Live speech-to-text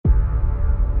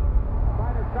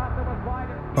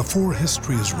Before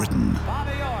history is written,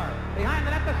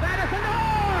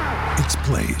 it's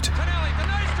played.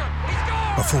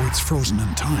 Before it's frozen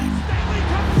in time,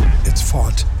 it's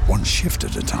fought one shift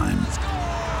at a time.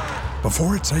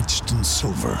 Before it's etched in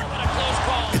silver,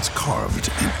 it's carved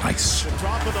in ice.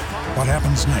 What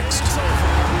happens next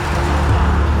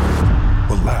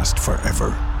will last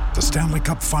forever. The Stanley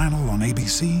Cup Final on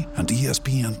ABC and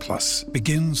ESPN Plus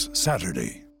begins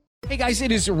Saturday. Hey guys,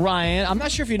 it is Ryan. I'm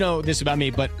not sure if you know this about me,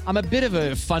 but I'm a bit of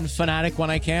a fun fanatic when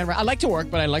I can. I like to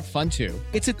work, but I like fun too.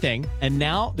 It's a thing. And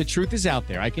now the truth is out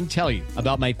there. I can tell you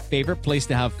about my favorite place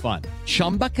to have fun.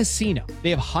 Chumba Casino. They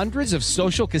have hundreds of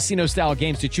social casino style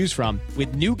games to choose from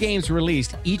with new games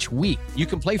released each week. You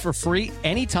can play for free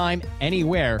anytime,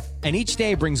 anywhere. And each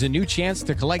day brings a new chance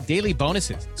to collect daily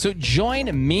bonuses. So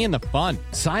join me in the fun.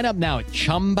 Sign up now at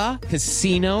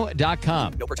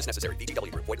ChumbaCasino.com. No purchase necessary.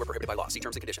 VGW Group. Void where prohibited by law. See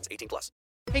terms and conditions. 18+.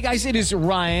 Hey guys, it is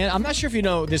Ryan. I'm not sure if you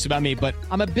know this about me, but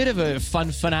I'm a bit of a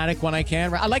fun fanatic when I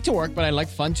can. I like to work, but I like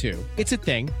fun too. It's a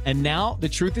thing. And now the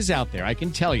truth is out there. I can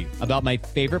tell you about my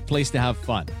favorite place to have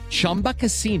fun. Chumba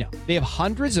Casino. They have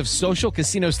hundreds of social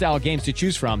casino style games to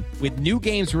choose from with new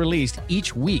games released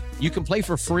each week. You can play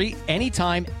for free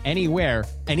anytime, anywhere.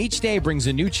 And each day brings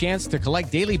a new chance to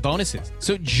collect daily bonuses.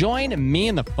 So join me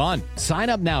in the fun. Sign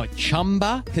up now at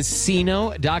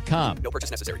ChumbaCasino.com. No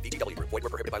purchase necessary. VGW Group. Void where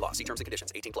prohibited by law. See terms and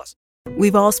conditions. 18+.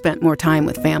 We've all spent more time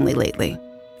with family lately.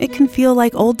 It can feel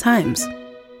like old times.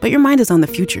 But your mind is on the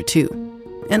future too.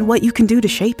 And what you can do to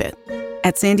shape it.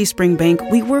 At Sandy Spring Bank,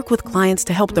 we work with clients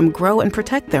to help them grow and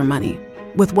protect their money.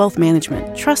 With wealth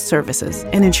management, trust services,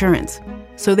 and insurance.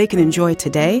 So they can enjoy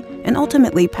today and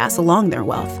ultimately pass along their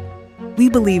wealth. We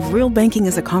believe real banking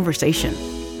is a conversation.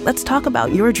 Let's talk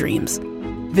about your dreams.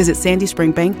 Visit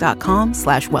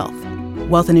sandyspringbank.com/wealth.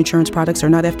 Wealth and insurance products are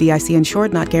not FDIC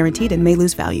insured, not guaranteed, and may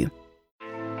lose value.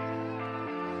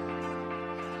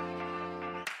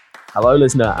 Hello,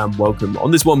 listener, and welcome.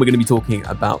 On this one, we're going to be talking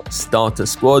about starter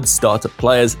squads, starter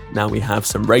players. Now we have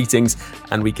some ratings,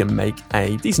 and we can make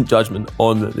a decent judgment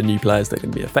on the new players that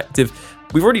can be effective.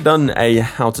 We've already done a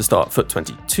How to Start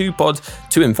FUT22 pod.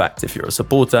 Two, in fact, if you're a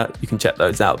supporter, you can check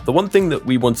those out. The one thing that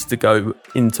we wanted to go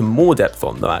into more depth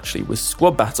on, though, actually, was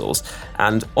squad battles.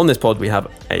 And on this pod, we have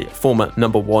a former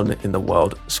number one in the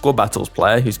world squad battles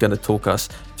player who's going to talk us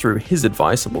through his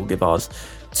advice, and we'll give ours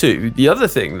too. The other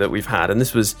thing that we've had, and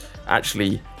this was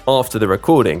actually after the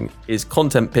recording, is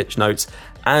content pitch notes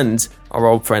and our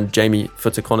old friend Jamie,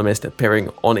 FUT economist, appearing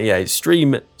on EA's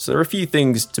stream. So there are a few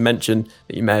things to mention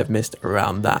that you may have missed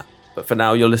around that. But for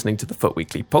now, you're listening to the FUT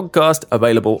Weekly podcast,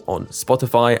 available on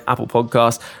Spotify, Apple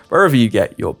Podcasts, wherever you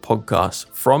get your podcasts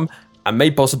from, and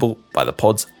made possible by the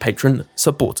pod's patron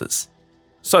supporters.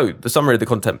 So the summary of the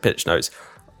content pitch notes.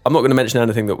 I'm not going to mention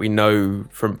anything that we know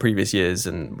from previous years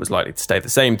and was likely to stay the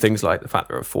same. Things like the fact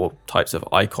there are 4 types of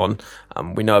icon.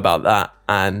 We know about that,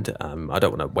 and I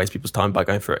don't want to waste people's time by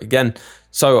going through it again.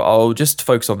 So I'll just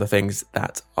focus on the things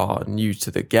that are new to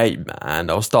the game,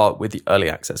 and I'll start with the early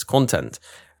access content.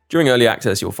 During early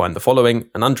access, you'll find the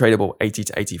following: an untradeable 80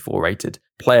 to 84 rated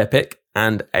player pick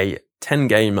and a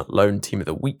 10-game lone team of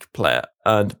the week player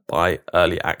earned by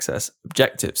early access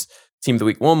objectives. Team of the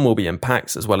Week 1 will be in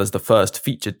packs, as well as the first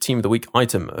featured Team of the Week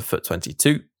item of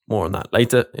FUT22. More on that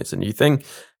later, it's a new thing.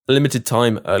 A limited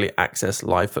time early access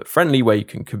live FUT friendly where you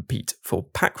can compete for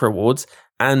pack rewards,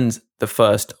 and the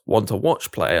first one to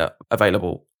watch player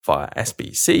available via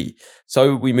SBC.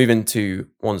 So we move into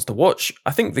ones to watch.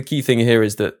 I think the key thing here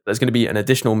is that there's going to be an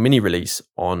additional mini release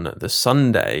on the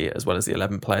Sunday, as well as the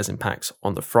 11 players in packs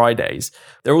on the Fridays.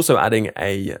 They're also adding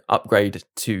a upgrade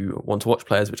to one to watch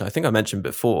players, which I think I mentioned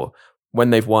before. When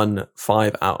they've won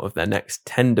 5 out of their next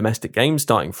 10 domestic games,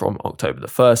 starting from October the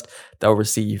 1st, they'll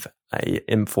receive a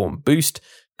inform boost.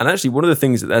 And actually, one of the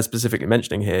things that they're specifically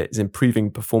mentioning here is improving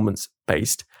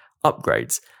performance-based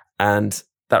upgrades. And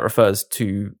that refers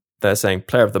to, they're saying,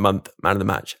 player of the month, man of the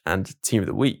match, and team of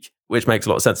the week, which makes a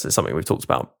lot of sense. It's something we've talked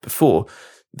about before.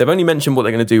 They've only mentioned what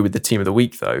they're going to do with the team of the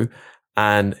week, though.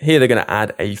 And here they're going to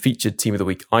add a featured team of the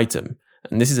week item.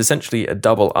 And this is essentially a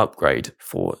double upgrade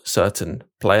for certain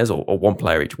players, or one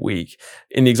player each week.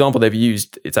 In the example they've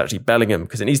used, it's actually Bellingham,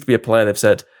 because it needs to be a player, they've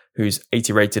said, who's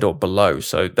 80 rated or below.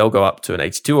 So they'll go up to an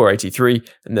 82 or 83,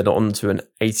 and then on to an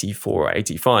 84 or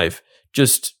 85,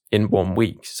 just in 1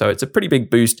 week. So it's a pretty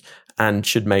big boost, and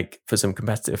should make for some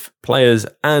competitive players,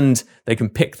 and they can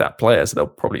pick that player. So they'll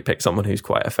probably pick someone who's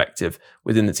quite effective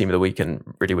within the team of the week and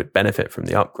really would benefit from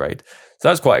the upgrade. So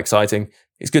that's quite exciting.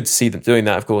 It's good to see them doing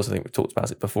that, of course. I think we've talked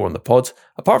about it before on the pod.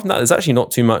 Apart from that, there's actually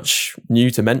not too much new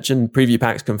to mention. Preview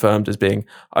packs confirmed as being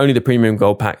only the premium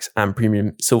gold packs and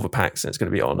premium silver packs, and it's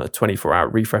going to be on a 24-hour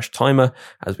refresh timer,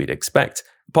 as we'd expect.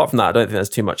 Apart from that, I don't think there's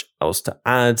too much else to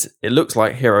add. It looks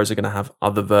like heroes are going to have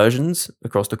other versions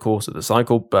across the course of the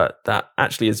cycle, but that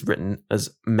actually is written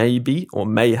as maybe or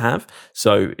may have.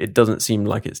 So it doesn't seem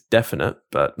like it's definite,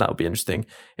 but that'll be interesting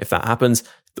if that happens.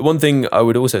 The one thing I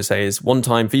would also say is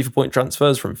one-time FIFA point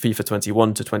transfers from FIFA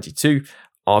 21 to 22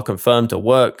 are confirmed to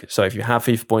work. So if you have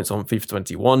FIFA points on FIFA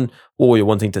 21, or you're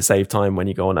wanting to save time when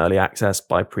you go on early access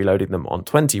by preloading them on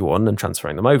 21 and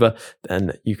transferring them over,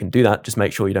 then you can do that. Just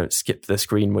make sure you don't skip the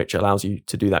screen, which allows you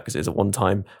to do that because it's a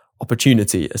one-time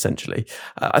opportunity, essentially.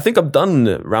 I think I'm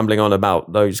done rambling on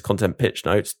about those content pitch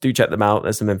notes. Do check them out.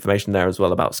 There's some information there as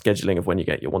well about scheduling of when you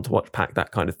get your want-to-watch pack,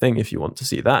 that kind of thing, if you want to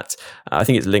see that. I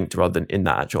think it's linked rather than in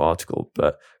that actual article,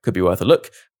 but could be worth a look.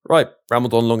 Right,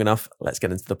 rambled on long enough. Let's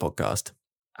get into the podcast.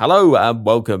 Hello and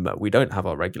welcome. We don't have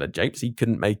our regular Japes. He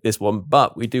couldn't make this one,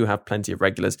 but we do have plenty of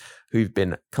regulars who've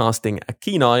been casting a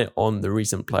keen eye on the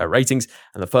recent player ratings.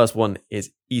 And the first one is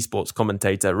esports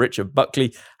commentator Richard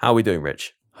Buckley. How are we doing,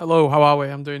 Rich? Hello, how are we?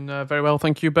 I'm doing very well,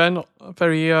 thank you, Ben.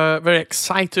 Very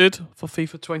excited for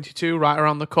FIFA 22 right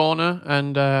around the corner,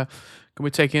 and going to be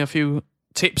taking a few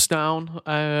tips down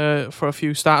for a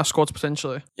few starter squads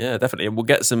potentially. Yeah, definitely. And we'll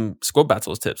get some squad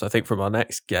battles tips, I think, from our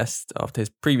next guest after his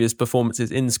previous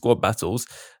performances in squad battles.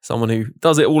 Someone who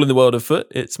does it all in the world of FUT.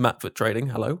 It's Matt FUT Trading.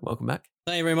 Hello, welcome back.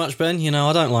 Thank you very much, Ben. You know,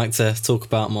 I don't like to talk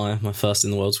about my first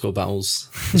in the world squad battles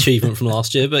achievement from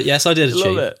last year, but yes, I did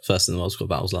achieve first in the world squad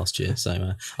battles last year.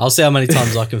 So I'll see how many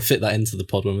times I can fit that into the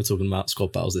pod when we're talking about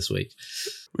squad battles this week.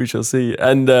 We shall see.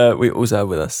 And we also have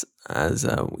with us, as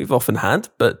we've often had,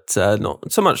 but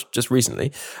not so much just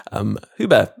recently,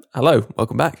 Hubert. Hello,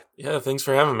 welcome back. Yeah, thanks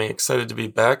for having me. Excited to be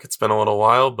back. It's been a little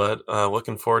while, but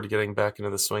looking forward to getting back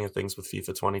into the swing of things with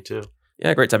FIFA 22.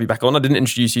 Yeah, great to have you back on. I didn't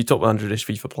introduce you, top 100-ish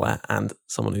FIFA player and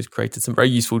someone who's created some very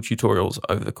useful tutorials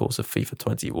over the course of FIFA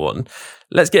 21.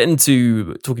 Let's get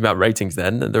into talking about ratings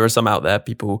then. There are some out there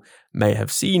people may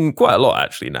have seen quite a lot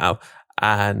actually now.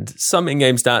 And some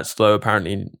in-game stats, though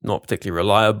apparently not particularly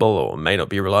reliable or may not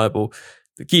be reliable.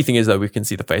 The key thing is, though, we can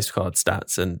see the face card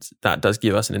stats, and that does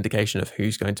give us an indication of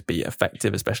who's going to be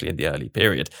effective, especially in the early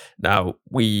period. Now,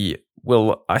 we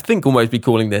will, I think, almost be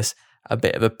calling this a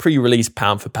bit of a pre-release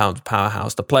pound-for-pound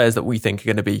powerhouse. The players that we think are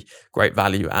going to be great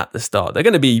value at the start. They're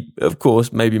going to be, of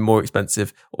course, maybe more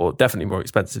expensive, or definitely more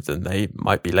expensive than they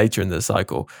might be later in the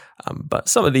cycle. But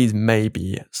some of these may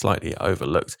be slightly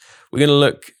overlooked. We're going to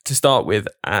look to start with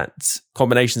at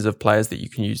combinations of players that you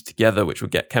can use together, which will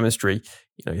get chemistry.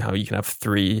 You know, how you can have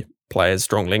three players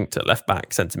strong linked at left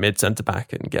back, centre mid, centre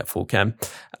back, and get full chem,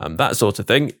 that sort of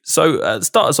thing. So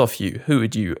start us off, Hugh. Who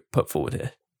would you put forward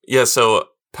here? Yeah, so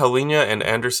Paulinho and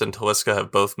Anderson Talisca have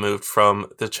both moved from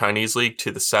the Chinese league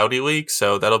to the Saudi league,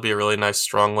 so that'll be a really nice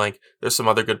strong link. There's some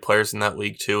other good players in that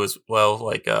league too as well,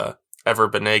 like Ever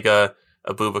Banega,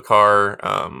 Abubakar,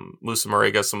 Musa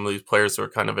Marega, some of these players who are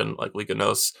kind of in like Liga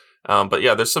NOS. But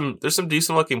yeah, there's some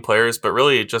decent looking players, but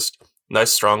really just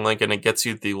nice strong link, and it gets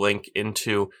you the link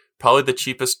into probably the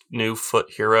cheapest new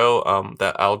FUT hero,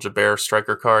 that Al Jaber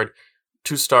striker card.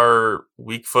 2-star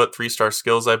weak foot, 3-star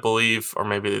skills, I believe, or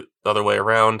maybe the other way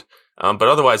around. But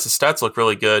otherwise, the stats look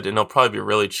really good, and it'll probably be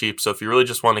really cheap. So if you really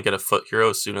just want to get a FUT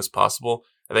hero as soon as possible,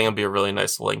 I think it'll be a really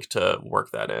nice link to work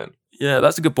that in. Yeah,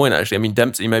 that's a good point, actually. I mean,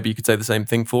 Dempsey, maybe you could say the same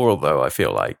thing for, although I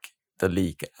feel like the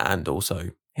league and also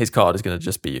his card is going to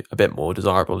just be a bit more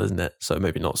desirable, isn't it? So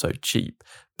maybe not so cheap.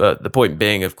 But the point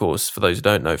being, of course, for those who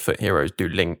don't know, FUT heroes do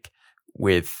link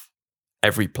with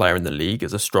every player in the league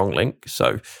as a strong link.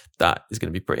 So that is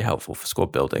going to be pretty helpful for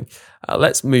squad building.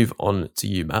 Let's move on to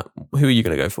you, Matt. Who are you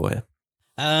going to go for here?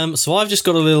 So I've just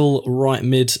got a little right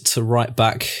mid to right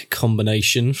back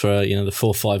combination for, the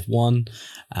 4-5-1.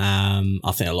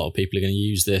 I think a lot of people are going to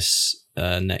use this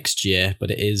next year, but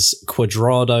it is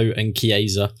Cuadrado and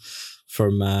Chiesa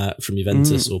from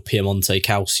Juventus or Piemonte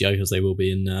Calcio, as they will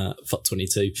be in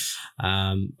FUT22.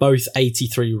 Both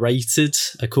 83 rated,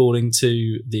 according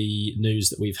to the news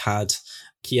that we've had.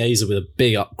 Chiesa with a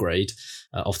big upgrade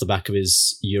off the back of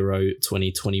his Euro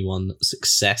 2021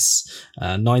 success.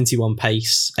 91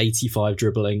 pace, 85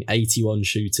 dribbling, 81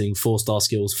 shooting, 4-star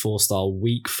skills, 4-star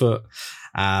weak foot.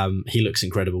 He looks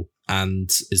incredible. and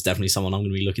is definitely someone I'm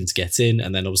going to be looking to get in.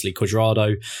 And then obviously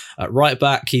Cuadrado at right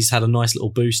back. He's had a nice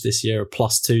little boost this year, a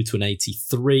 +2 to an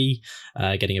 83,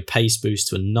 getting a pace boost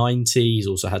to a 90. He's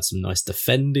also had some nice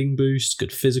defending boosts,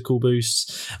 good physical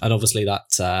boosts, and obviously that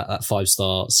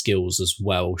 5-star skills as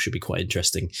well should be quite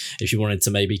interesting. If you wanted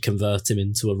to maybe convert him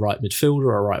into a right midfielder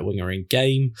or a right winger in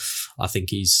game, I think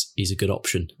he's a good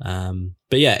option.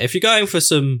 But yeah, if you're going for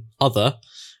some other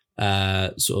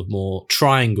sort of more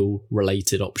triangle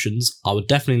related options, I would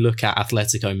definitely look at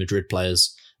Atletico Madrid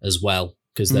players as well,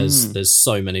 because there's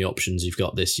so many options you've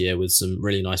got this year with some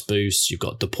really nice boosts. You've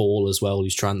got De Paul as well,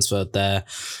 who's transferred there.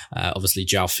 Obviously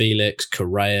João Felix,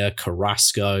 Correa,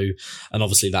 Carrasco, and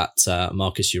obviously that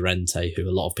Marcus Llorente, who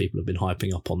a lot of people have been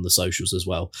hyping up on the socials as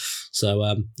well.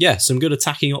 So yeah, some good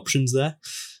attacking options there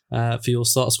for your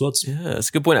starter squads. Yeah, that's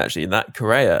a good point actually. That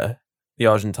Correa, the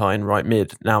Argentine right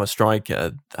mid, now a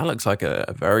striker, that looks like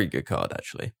a very good card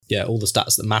actually. Yeah, all the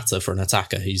stats that matter for an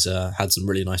attacker, he's had some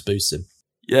really nice boosts in.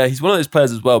 Yeah, he's one of those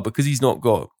players as well, because he's not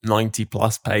got 90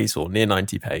 plus pace or near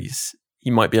 90 pace. He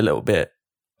might be a little bit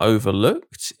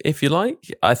overlooked, if you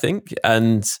like, I think.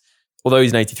 And although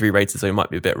he's an 83 rated, so he might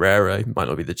be a bit rarer, he might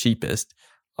not be the cheapest.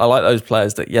 I like those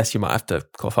players that, yes, you might have to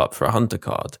cough up for a hunter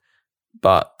card,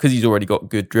 but because he's already got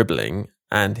good dribbling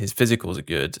and his physicals are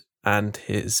good and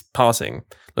his passing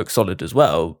looks solid as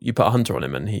well, you put a hunter on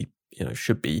him and he,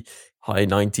 should be high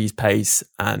 90s pace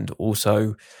and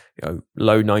also,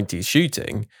 low 90s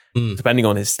shooting. Depending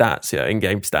on his stats,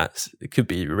 in-game stats, it could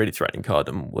be a really threatening card,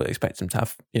 and we'll expect him to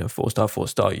have,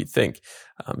 4-star, you'd think.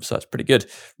 So that's pretty good.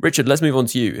 Richard, let's move on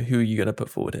to you. Who are you going to put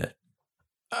forward here?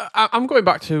 I'm going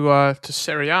back to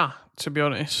Serie A, to be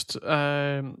honest.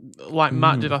 Like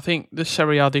Matt did, I think the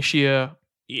Serie A this year,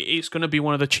 it's going to be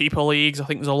one of the cheaper leagues. I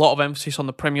think there's a lot of emphasis on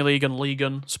the Premier League and Ligue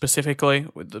 1 specifically,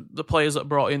 with the players that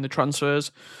brought in the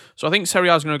transfers. So I think Serie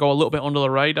A is going to go a little bit under the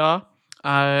radar.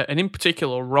 And in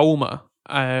particular, Roma.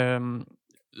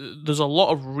 There's a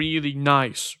lot of really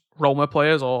nice Roma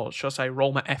players, or should I say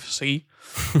Roma FC.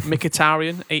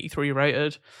 Mkhitaryan, 83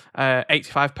 rated,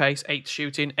 85 pace, 8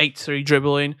 shooting, 83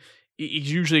 dribbling. He's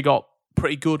usually got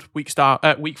pretty good weak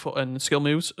foot and skill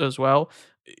moves as well.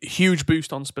 Huge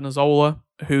boost on Spinazzola,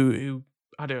 who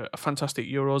had a fantastic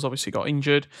Euros, obviously got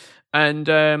injured. And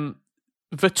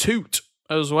FUT22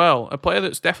 as well, a player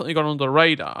that's definitely gone under the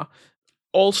radar.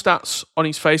 All stats on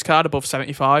his face card above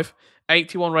 75,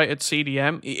 81 rated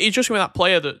CDM. He's just going to be that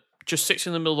player that just sits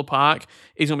in the middle of the park.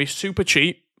 He's going to be super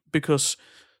cheap because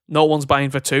no one's buying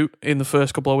FUT22 in the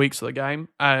first couple of weeks of the game.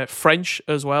 French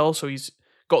as well, so he's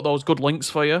got those good links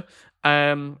for you.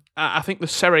 I think the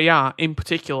Serie A in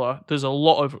particular, there's a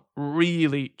lot of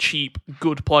really cheap,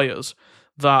 good players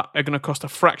that are going to cost a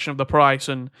fraction of the price.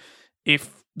 And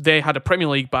if they had a Premier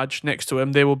League badge next to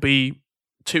him, they would be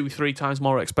 2-3 times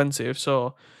more expensive.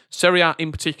 So Serie A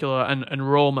in particular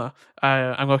and Roma,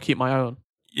 I'm going to keep my eye on.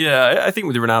 Yeah, I think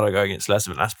with Ronaldo going, it's less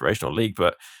of an aspirational league,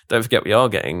 but don't forget we are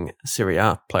getting Serie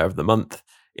A Player of the Month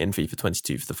in FIFA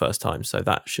 22 for the first time, so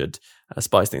that should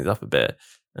spice things up a bit.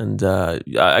 And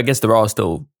I guess there are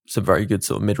still some very good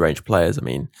sort of mid-range players. I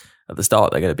mean, at the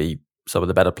start, they're going to be some of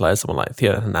the better players. Someone like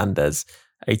Theo Hernandez,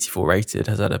 84 rated,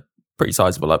 has had a pretty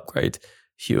sizable upgrade.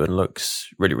 Hewan looks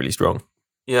really, really strong.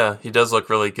 Yeah, he does look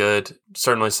really good.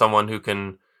 Certainly someone who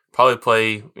can probably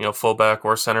play, fullback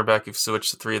or center back if you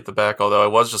switch to 3 at the back. Although I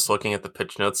was just looking at the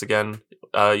pitch notes again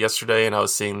yesterday, and I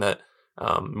was seeing that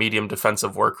medium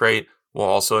defensive work rate will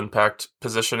also impact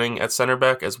positioning at center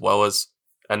back, as well as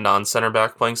a non-center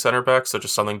back playing center back. So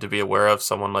just something to be aware of.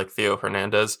 Someone like Theo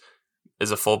Hernandez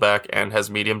is a fullback and has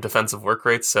medium defensive work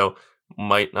rates, so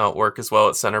might not work as well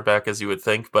at center back as you would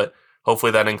think. But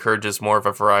hopefully that encourages more of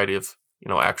a variety of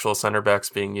actual center backs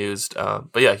being used.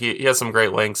 But yeah, he has some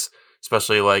great links,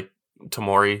 especially like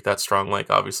Tomori. That strong link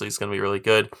obviously is going to be really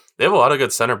good. They have a lot of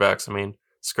good center backs. I mean,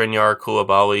 Skriniar,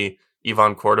 Koulibaly,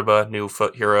 Ivan Cordoba, new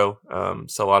FUT hero.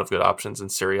 So a lot of good options in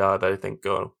Serie A that I think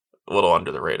go a little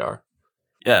under the radar.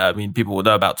 Yeah, I mean, people will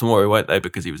know about Tomori, won't they?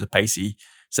 Because he was a pacey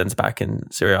centre-back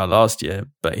in Serie A last year.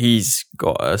 But he's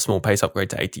got a small pace upgrade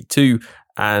to 82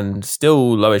 and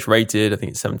still lowish rated. I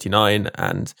think it's 79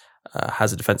 and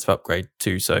has a defensive upgrade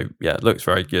too. So, yeah, it looks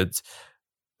very good.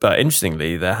 But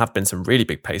interestingly, there have been some really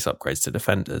big pace upgrades to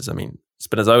defenders. I mean,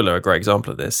 Spinazzola, a great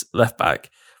example of this. Left-back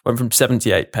went from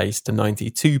 78 pace to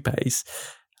 92 pace.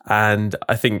 And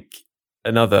I think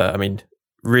another,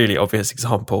 really obvious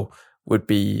example would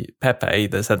be Pepe,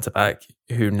 the centre-back,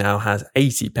 who now has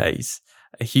 80 pace,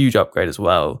 a huge upgrade as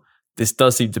well. This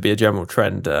does seem to be a general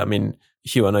trend.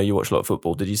 Hugh, I know you watch a lot of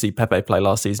football. Did you see Pepe play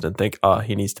last season and think,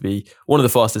 he needs to be one of the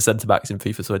fastest centre-backs in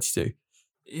FIFA 22?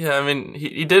 Yeah, I mean,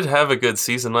 he did have a good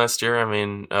season last year. I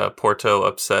mean, Porto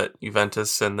upset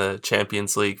Juventus in the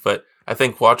Champions League, but I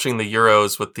think watching the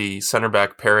Euros with the center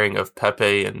back pairing of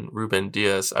Pepe and Ruben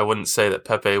Diaz, I wouldn't say that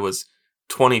Pepe was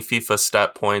 20 FIFA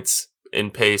stat points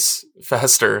in pace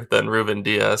faster than Ruben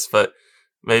Diaz, but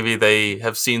maybe they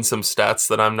have seen some stats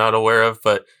that I'm not aware of,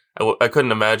 but I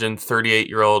couldn't imagine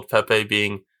 38-year-old Pepe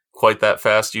being quite that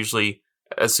fast. Usually,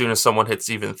 as soon as someone hits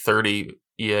even 30,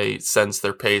 EA sends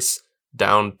their pace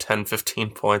down 10,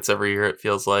 15 points every year, it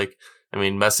feels like. I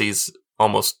mean, Messi's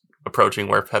almost approaching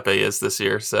where Pepe is this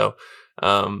year, so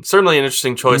certainly an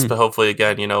interesting choice, but hopefully,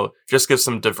 again, just give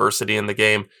some diversity in the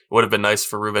game. It would have been nice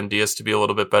for Ruben Diaz to be a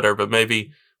little bit better, but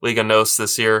maybe Liga NOS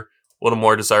this year, a little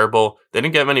more desirable. They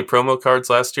didn't get many promo cards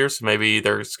last year, so maybe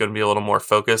there's going to be a little more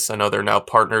focus. I know they're now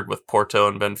partnered with Porto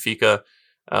and Benfica.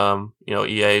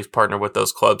 EA partnered with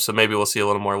those clubs, so maybe we'll see a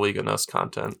little more Liga NOS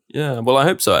content. Yeah, well, I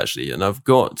hope so, actually. And I've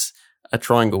got a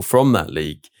triangle from that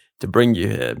league to bring you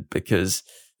here, because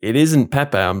it isn't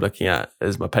Pepe I'm looking at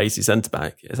as my pacey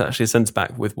centre-back. It's actually a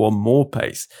centre-back with one more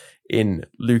pace in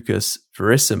Lucas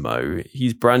Verissimo.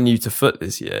 He's brand new to FUT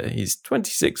this year. He's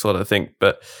 26 odd, I think,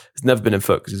 but has never been in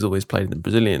FUT because he's always played in the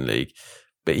Brazilian league.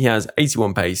 But he has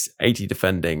 81 pace, 80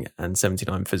 defending, and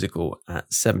 79 physical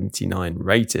at 79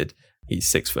 rated.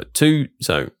 He's 6'2",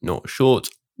 so not short.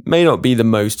 May not be the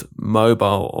most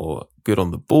mobile or good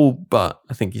on the ball, but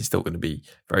I think he's still going to be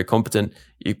very competent.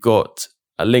 You've got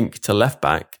a link to left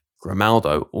back,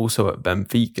 Grimaldo, also at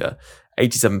Benfica.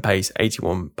 87 pace,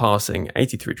 81 passing,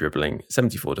 83 dribbling,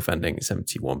 74 defending,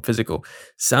 71 physical.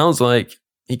 Sounds like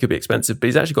he could be expensive, but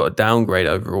he's actually got a downgrade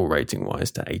overall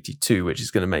rating-wise to 82, which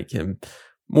is going to make him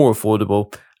more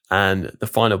affordable. And the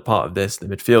final part of this, the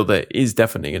midfielder, is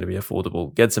definitely going to be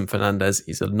affordable. Gedson Fernandes,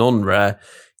 he's a non-rare.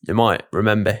 You might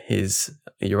remember his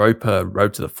Europa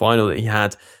road to the final that he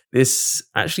had. This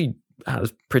actually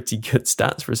has pretty good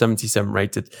stats for a 77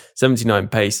 rated, 79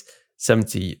 pace,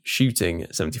 70 shooting,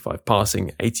 75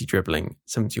 passing, 80 dribbling,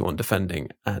 71 defending,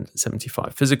 and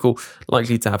 75 physical.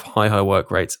 Likely to have high work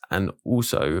rates, and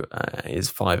also is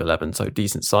 5'11", so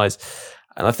decent size.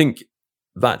 And I think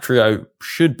that trio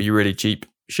should be really cheap,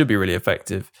 should be really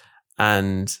effective,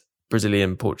 and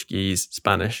Brazilian, Portuguese,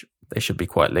 Spanish, they should be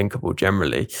quite linkable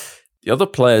generally. The other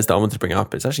players that I want to bring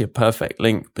up is actually a perfect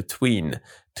link between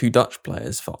two Dutch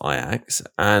players for Ajax,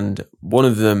 and one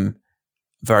of them,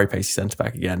 very pacey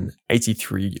centre-back again,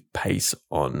 83 pace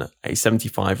on a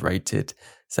 75 rated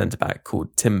centre-back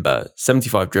called Timber,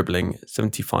 75 dribbling,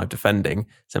 75 defending,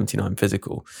 79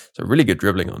 physical. So really good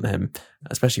dribbling on him,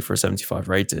 especially for a 75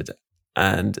 rated.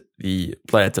 And the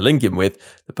player to link him with,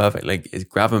 the perfect link, is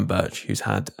Gravenberch, who's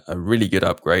had a really good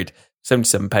upgrade.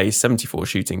 77 pace, 74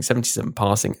 shooting, 77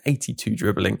 passing, 82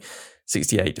 dribbling,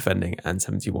 68 defending, and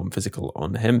 71 physical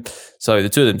on him. So the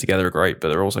two of them together are great, but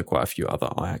there are also quite a few other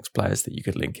Ajax players that you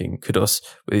could link in. Kudus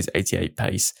with his 88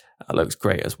 pace looks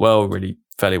great as well, really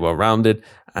fairly well-rounded,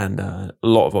 and a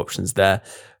lot of options there.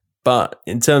 But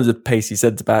in terms of pacey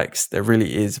centre-backs, there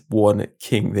really is one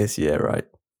king this year, right?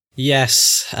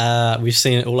 Yes, we've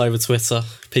seen it all over Twitter.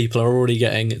 People are already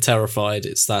getting terrified.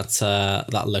 It's that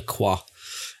Lacroix,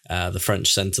 the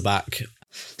French centre-back.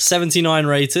 79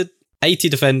 rated, 80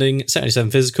 defending,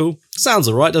 77 physical. Sounds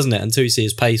all right, doesn't it? Until you see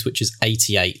his pace, which is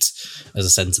 88 as a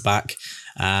centre-back.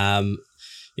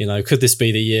 Could this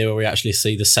be the year where we actually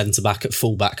see the centre-back at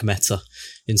full-back meta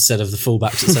instead of the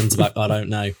full-backs at centre-back? I don't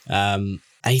know.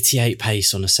 88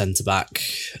 pace on a centre-back.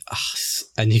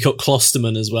 And you got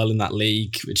Klosterman as well in that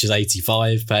league, which is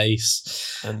 85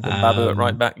 pace. And Babu at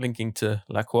right back linking to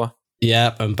Lacroix.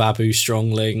 Yeah, and Babu strong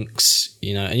links,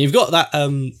 and you've got that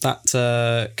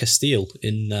Castile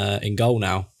in goal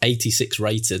now, 86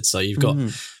 rated. So you've got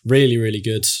really, really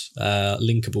good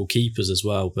linkable keepers as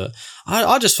well. But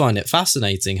I just find it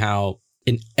fascinating how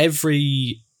in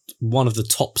every one of the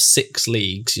top 6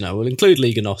 leagues, we'll include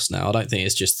Liga NOS now. I don't think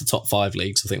it's just the top 5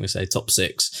 leagues. I think we say top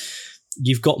 6.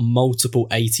 You've got multiple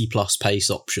 80 plus pace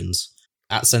options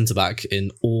at centre-back in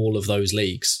all of those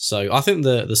leagues. So I think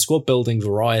the squad building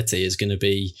variety is going to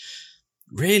be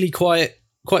really quite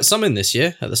something this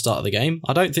year at the start of the game.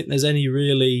 I don't think there's any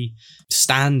really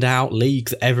standout league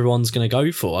that everyone's going to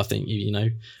go for. I think,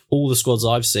 all the squads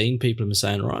I've seen, people have been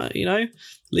saying, right,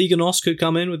 Liga NOS could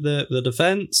come in with the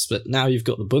defence, but now you've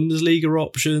got the Bundesliga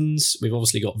options. We've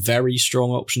obviously got very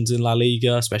strong options in La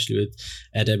Liga, especially with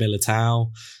Eder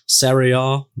Militao. Serie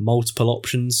A, multiple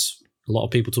options. A lot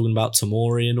of people talking about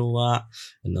Tomori and all that,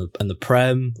 and the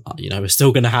Prem. We're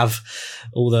still going to have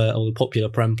all the popular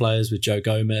Prem players with Joe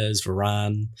Gomez,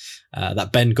 Varane,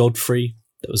 that Ben Godfrey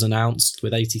that was announced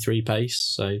with 83 pace.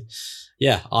 So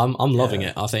yeah, I'm loving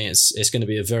it. I think it's going to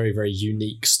be a very, very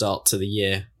unique start to the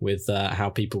year with how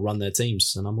people run their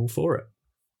teams, and I'm all for it.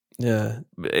 Yeah,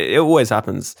 it always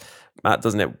happens, Matt,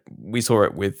 doesn't it? We saw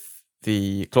it with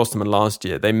the Klosterman last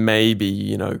year. They may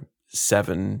be,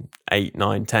 7, 8,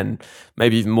 9, 10,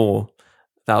 maybe even more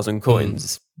 1,000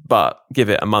 coins, but give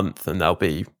it a month and they'll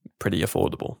be pretty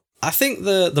affordable. I think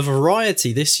the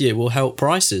variety this year will help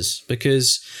prices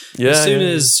because as soon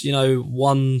as,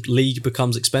 one league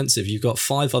becomes expensive, you've got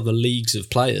 5 other leagues of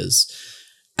players.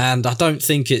 And I don't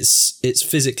think it's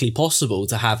physically possible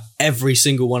to have every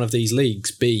single one of these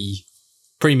leagues be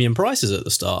premium prices at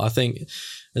the start. I think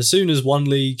as soon as one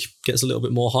league gets a little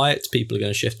bit more hyped, people are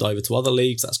going to shift over to other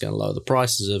leagues. That's going to lower the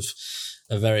prices of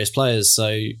various players.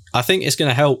 So I think it's going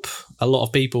to help a lot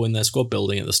of people in their squad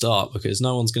building at the start because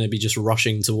no one's going to be just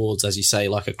rushing towards, as you say,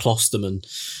 like a Klosterman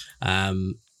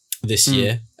this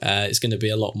year. It's going to be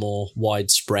a lot more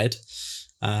widespread.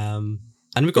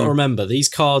 And we've got to remember, these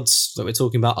cards that we're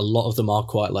talking about, a lot of them are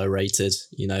quite low rated.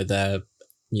 They're,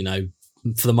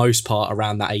 for the most part,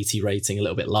 around that 80 rating, a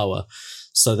little bit lower.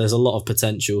 So there's a lot of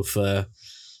potential for,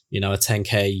 a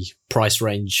 10k price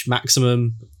range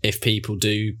maximum. If people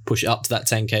do push it up to that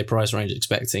 10k price range,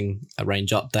 expecting a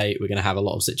range update, we're going to have a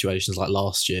lot of situations like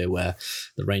last year where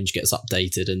the range gets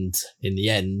updated and in the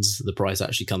end, the price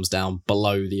actually comes down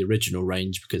below the original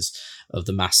range because of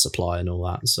the mass supply and all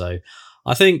that. So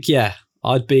I think,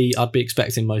 I'd be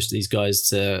expecting most of these guys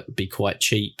to be quite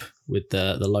cheap with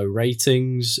the low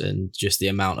ratings and just the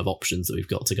amount of options that we've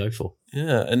got to go for.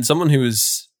 Yeah, and someone who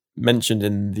was mentioned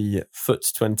in the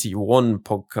FUT21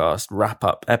 podcast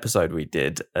wrap-up episode we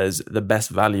did as the best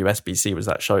value SBC was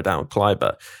that Showdown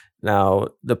Kleiber. Now,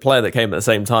 the player that came at the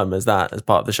same time as that, as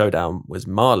part of the Showdown, was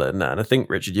Marlon. And I think,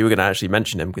 Richard, you were going to actually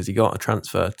mention him because he got a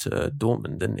transfer to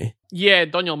Dortmund, didn't he? Yeah,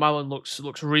 Daniel Marlon looks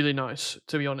really nice,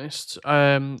 to be honest.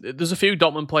 There's a few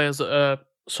Dortmund players that are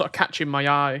sort of catching my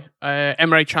eye.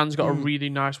 Emre Can's got a really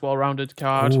nice, well-rounded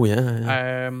card. Oh,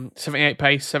 yeah. 78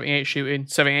 pace, 78 shooting,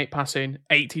 78 passing,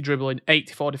 80 dribbling,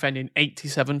 84 defending,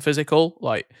 87 physical.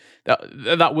 Like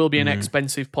that will be an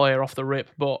expensive player off the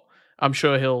rip, but I'm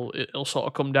sure he'll sort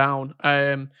of come down.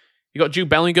 You got Jude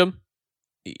Bellingham.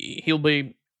 He'll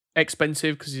be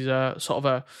expensive because he's a sort of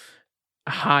a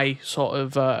high sort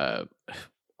of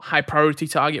high priority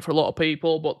target for a lot of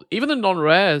people. But even the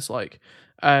non-rares, like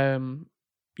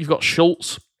you've got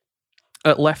Schultz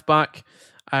at left back,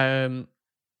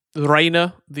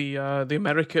 Reina, the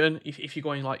American. If you're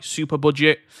going like super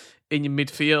budget in your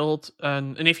midfield,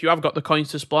 and if you have got the coins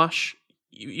to splash,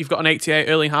 you've got an 88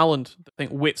 Erling Haaland. I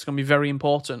think width's going to be very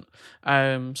important.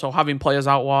 So having players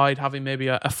out wide, having maybe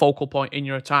a focal point in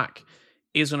your attack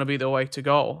is going to be the way to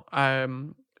go.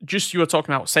 Just you were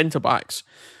talking about centre-backs.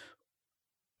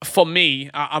 For me,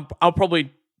 I'll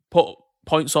probably put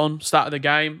points on start of the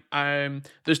game.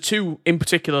 There's 2 in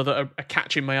particular that are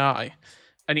catching my eye,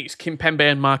 and it's Kimpembe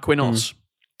and Marquinhos.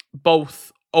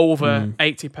 Both over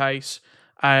 80 pace.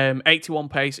 81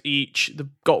 pace each. They've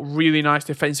got really nice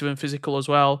defensive and physical as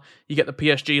well. You get the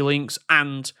PSG links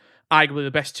and arguably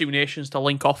the best 2 nations to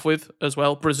link off with as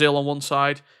well. Brazil on one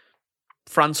side,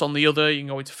 France on the other. You can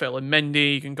go into Ferland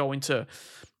Mendy. You can go into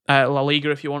La Liga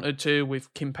if you wanted to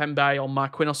with Kimpembe on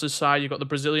Marquinhos' side. You've got the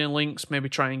Brazilian links. Maybe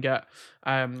try and get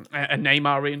a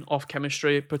Neymar in off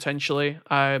chemistry potentially.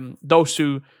 Those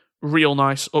 2 real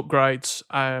nice upgrades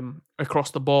across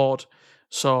the board.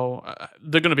 So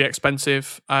they're going to be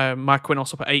expensive.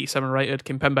 Marquinhos up at 87 rated,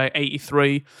 Kimpembe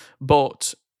 83.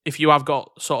 But if you have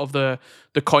got sort of the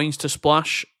coins to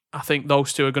splash, I think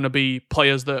those 2 are going to be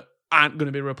players that aren't going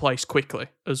to be replaced quickly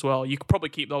as well. You could probably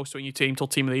keep those 2 in your team till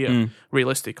Team of the Year,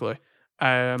 realistically.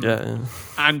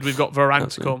 And we've got Varane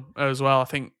to come as well. I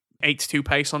think 82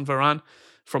 pace on Varane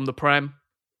from the Prem.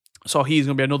 So he's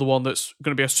going to be another one that's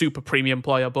going to be a super premium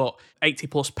player, but 80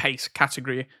 plus pace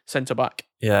category centre-back.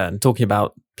 Yeah, and talking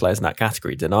about players in that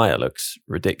category, Denayer looks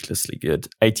ridiculously good.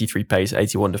 83 pace,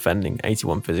 81 defending,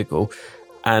 81 physical,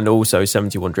 and also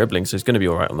 71 dribbling. So he's going to be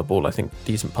all right on the ball. I think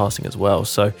decent passing as well.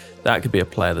 So that could be a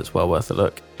player that's well worth a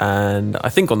look. And I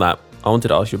think on that, I wanted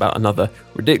to ask you about another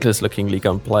ridiculous-looking Ligue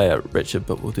 1 player, Richard,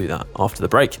 but we'll do that after the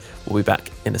break. We'll be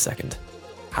back in a second.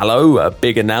 Hello, a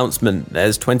big announcement.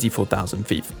 There's 24,000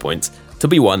 FIFA points to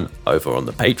be won over on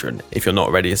the Patreon. If you're not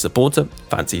already a supporter,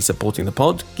 fancy supporting the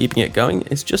pod, keeping it going,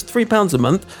 it's just £3 a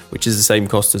month, which is the same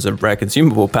cost as a rare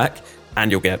consumable pack,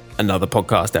 and you'll get another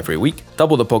podcast every week,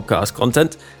 double the podcast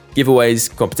content,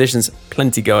 giveaways, competitions,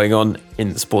 plenty going on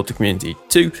in the supporter community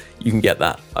too. You can get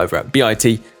that over at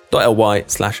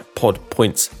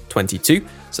bit.ly/podpoints22.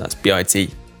 So that's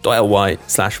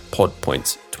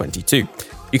bit.ly/podpoints22.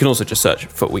 You can also just search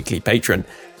FUT Weekly Patron.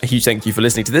 A huge thank you for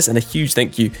listening to this, and a huge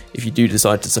thank you if you do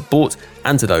decide to support,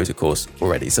 and to those, of course,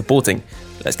 already supporting.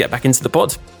 Let's get back into the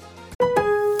pod.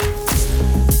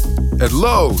 At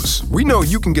Lowe's, we know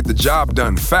you can get the job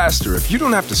done faster if you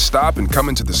don't have to stop and come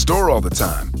into the store all the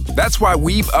time. That's why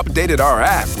we've updated our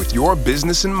app with your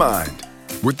business in mind.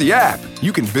 With the app,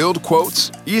 you can build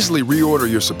quotes, easily reorder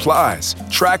your supplies,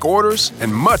 track orders,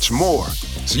 and much more.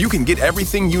 So you can get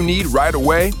everything you need right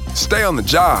away, stay on the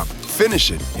job, finish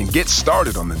it, and get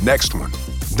started on the next one.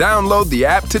 Download the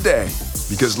app today,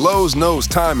 because Lowe's knows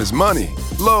time is money.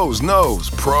 Lowe's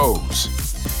knows pros.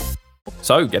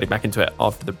 So, getting back into it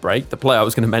after the break, the player I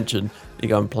was going to mention, the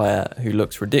young player who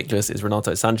looks ridiculous, is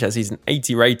Renato Sanchez. He's an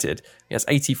 80 rated. He has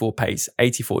 84 pace,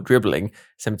 84 dribbling,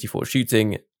 74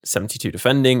 shooting, 72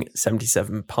 defending,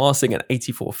 77 passing, and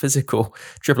 84 physical.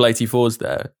 Triple 84s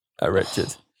there,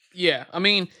 Richard. Yeah, I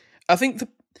mean, I think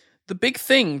the big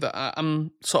thing that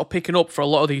I'm sort of picking up for a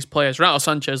lot of these players, Renato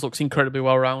Sanchez looks incredibly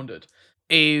well-rounded,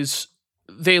 is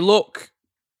they look...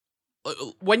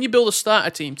 When you build a starter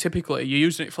team, typically you're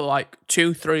using it for like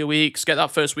 2-3 weeks, get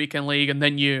that first weekend league, and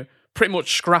then you pretty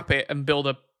much scrap it and build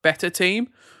a better team.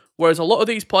 Whereas a lot of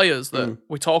these players that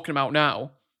we're talking about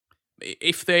now,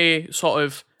 if they're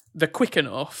quick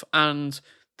enough and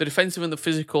the defensive and the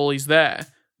physical is there,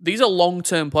 these are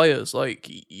long-term players. Like,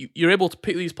 you're able to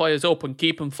pick these players up and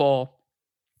keep them for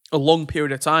a long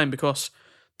period of time because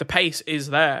the pace is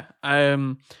there.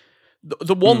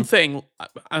 The one thing,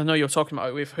 I know you're talking about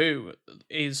it with who,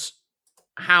 is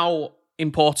how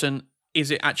important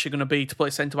is it actually going to be to play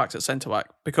centre-backs at centre-back?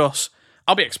 Because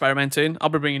I'll be experimenting. I'll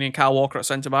be bringing in Kyle Walker at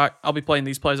centre-back. I'll be playing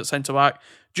these players at centre-back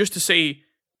just to see,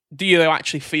 do you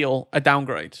actually feel a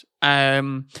downgrade? That's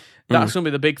going to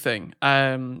be the big thing.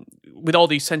 With all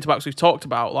these centre-backs we've talked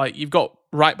about, like, you've got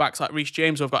right-backs like Reece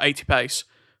James who have got 80 pace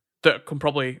that can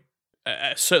probably...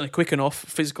 certainly quick enough,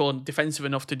 physical and defensive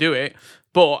enough to do it,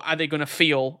 but are they going to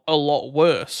feel a lot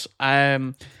worse?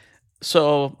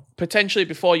 So potentially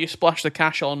before you splash the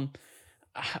cash on,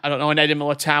 I don't know, an Eddie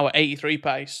Militao at 83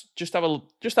 pace, just have a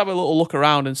little look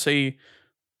around and see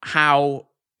how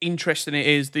interesting it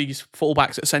is. These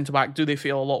fullbacks at centre back, do they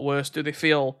feel a lot worse? Do they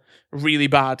feel really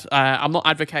bad? I'm not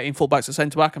advocating fullbacks at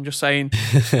centre back. I'm just saying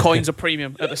coins are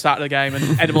premium at the start of the game,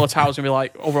 and Eddie Militao's going to be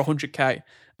like over 100k.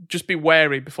 Just be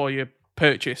wary before you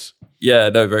purchase. Yeah,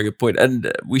 no, very good point.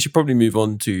 And we should probably move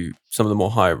on to some of the more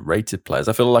higher rated players.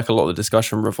 I feel like a lot of the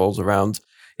discussion revolves around,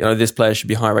 this player should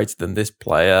be higher rated than this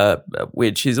player,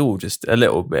 which is all just a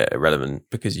little bit irrelevant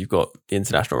because you've got the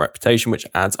international reputation, which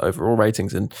adds overall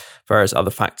ratings, and various other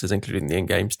factors, including the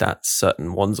in-game stats.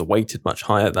 Certain ones are weighted much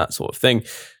higher, that sort of thing.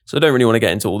 So I don't really want to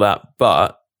get into all that,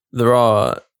 but there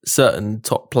are certain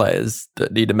top players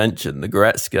that need a mention. The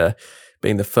Goretzka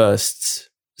being the first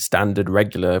standard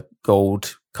regular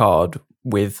gold card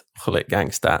with Hullet gang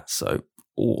stats, so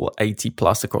all 80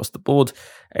 plus across the board,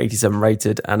 87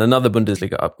 rated, and another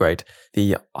Bundesliga upgrade,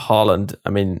 the Haaland.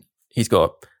 I mean, he's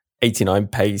got 89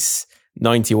 pace,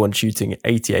 91 shooting,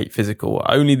 88 physical,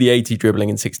 only the 80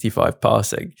 dribbling and 65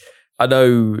 passing. I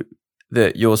know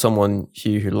that you're someone,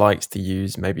 Hugh, who likes to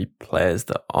use maybe players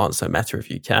that aren't so meta if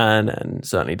you can, and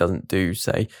certainly doesn't do,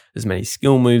 say, as many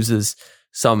skill moves as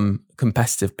some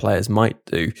competitive players might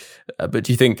do. But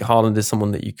do you think Haaland is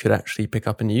someone that you could actually pick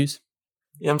up and use?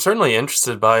 Yeah, I'm certainly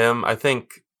interested by him. I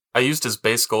think I used his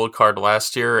base gold card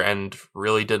last year and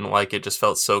really didn't like it. Just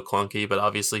felt so clunky, but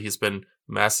obviously he's been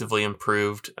massively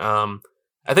improved. I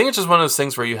think it's just one of those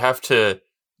things where you have to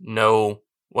know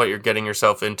what you're getting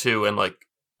yourself into and like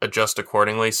adjust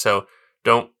accordingly. So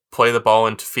don't play the ball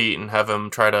into feet and have him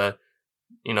try to,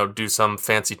 do some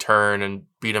fancy turn and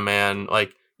beat a man.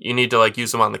 Like, you need to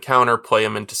use him on the counter, play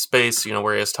him into space,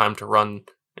 where he has time to run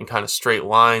in kind of straight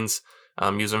lines,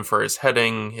 use him for his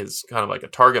heading, his kind of like a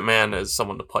target man as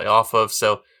someone to play off of.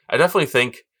 So I definitely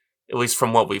think, at least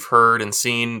from what we've heard and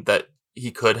seen, that he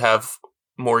could have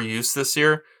more use this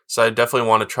year. So I definitely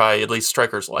want to try at least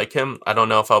strikers like him. I don't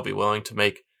know if I'll be willing to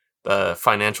make the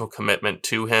financial commitment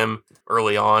to him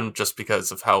early on just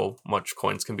because of how much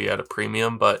coins can be at a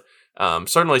premium, but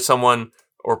certainly someone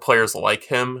or players like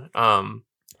him.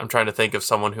 I'm trying to think of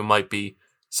someone who might be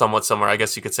somewhat similar. I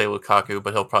guess you could say Lukaku,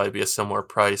 but he'll probably be a similar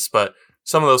price. But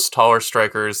some of those taller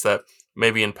strikers that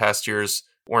maybe in past years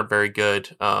weren't very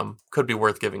good could be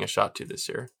worth giving a shot to this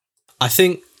year. I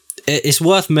think it's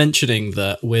worth mentioning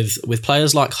that with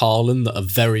players like Haaland that are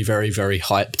very, very, very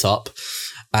hyped up,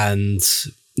 and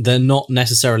they're not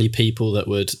necessarily people that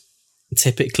would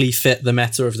typically fit the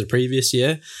meta of the previous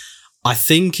year, I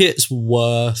think it's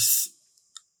worth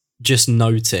just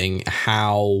noting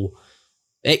how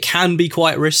it can be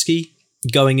quite risky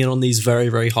going in on these very,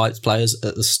 very hyped players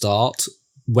at the start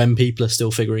when people are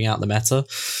still figuring out the meta.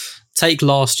 Take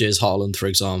last year's Haaland, for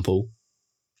example.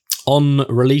 On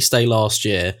release day last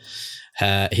year,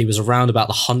 he was around about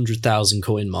the 100,000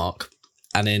 coin mark.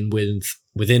 And then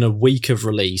within a week of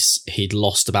release, he'd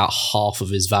lost about half of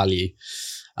his value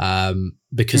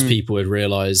because people would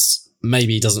realise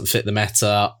maybe he doesn't fit the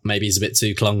meta, maybe he's a bit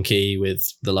too clunky with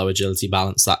the low agility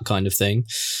balance, that kind of thing.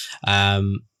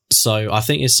 So I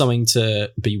think it's something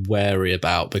to be wary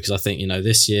about, because I think,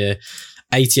 this year,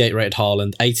 88 rated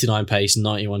Haaland, 89 pace,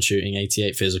 91 shooting,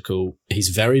 88 physical. He's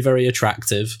very, very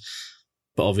attractive.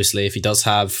 But obviously, if he does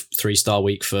have 3-star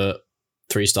weak foot,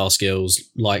 3-star skills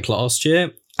like last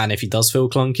year, and if he does feel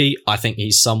clunky, I think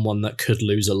he's someone that could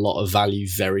lose a lot of value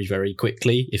very, very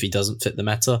quickly if he doesn't fit the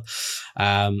meta.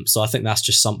 So I think that's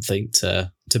just something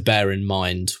to bear in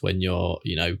mind when you're,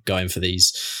 going for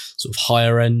these sort of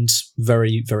higher end,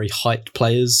 very, very hyped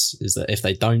players, is that if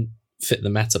they don't fit the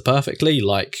meta perfectly,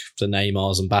 like the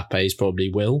Neymars and Mbappes probably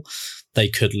will, they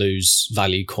could lose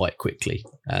value quite quickly.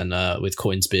 And with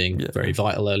coins being very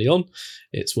vital early on,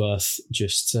 it's worth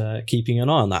just keeping an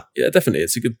eye on that. Yeah, definitely.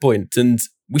 It's a good point. And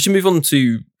we should move on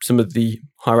to some of the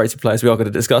high-rated players we are going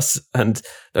to discuss. And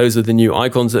those are the new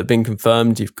icons that have been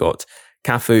confirmed. You've got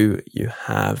Cafu, you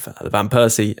have Van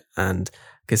Persie and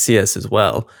Casillas as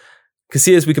well.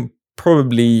 Casillas, we can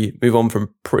probably move on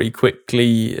from pretty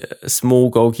quickly. A small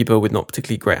goalkeeper with not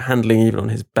particularly great handling, even on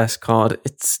his best card.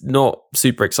 It's not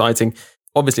super exciting.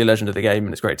 Obviously a legend of the game,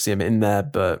 and it's great to see him in there,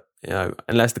 but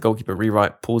unless the goalkeeper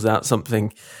rewrite pulls out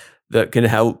something that can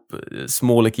help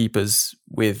smaller keepers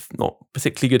with not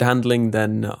particularly good handling,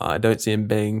 then I don't see him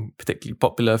being particularly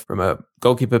popular from a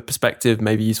goalkeeper perspective.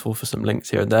 Maybe useful for some links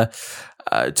here and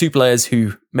there. Two players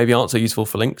who maybe aren't so useful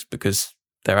for links because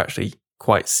they're actually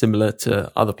quite similar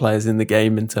to other players in the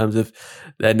game in terms of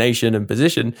their nation and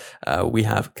position. We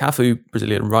have Cafu,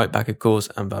 Brazilian right back, of course,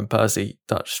 and Van Persie,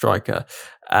 Dutch striker.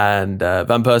 And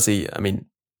Van Persie,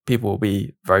 people will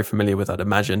be very familiar with, I'd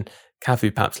imagine.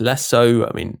 Cafu perhaps less so.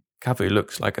 Cafu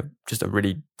looks like just a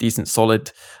really decent,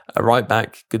 solid right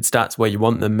back, good stats where you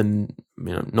want them, and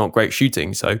not great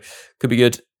shooting, so could be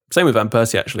good. Same with Van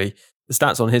Persie, actually. The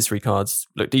stats on his 3 cards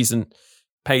look decent.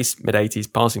 Pace,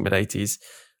 mid-80s, passing mid-80s.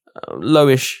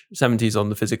 Lowish 70s on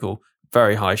the physical,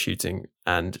 very high shooting,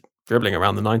 and dribbling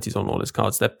around the 90s on all his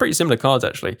cards. They're pretty similar cards,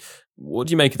 actually. What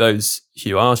do you make of those,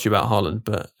 Hugh? I asked you about Haaland,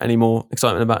 but any more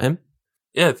excitement about him?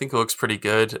 Yeah, I think it looks pretty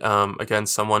good. Again,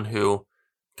 someone who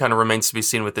kind of remains to be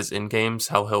seen with his in-games,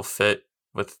 how he'll fit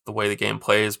with the way the game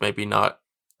plays. Maybe not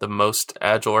the most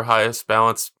agile or highest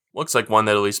balance. Looks like one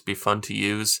that'll at least be fun to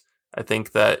use. I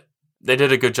think that they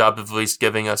did a good job of at least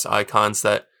giving us icons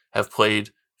that have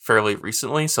played fairly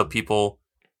recently, so people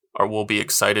will be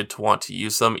excited to want to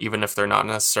use them, even if they're not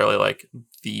necessarily like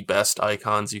the best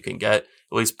icons you can get.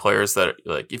 At least players that,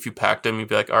 like, if you packed them, you'd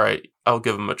be like, all right, I'll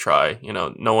give them a try.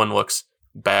 No one looks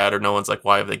bad, or no one's like,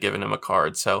 why have they given him a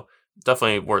card? So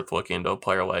definitely worth looking into a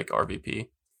player like RVP.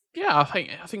 Yeah, I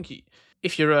think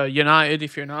if you're a United,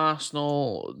 if you're an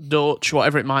Arsenal, Dutch,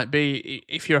 whatever it might be,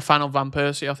 if you're a fan of Van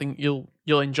Persie, I think you'll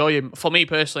enjoy him. For me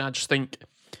personally, I just think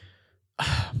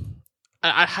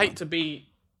I hate to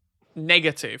be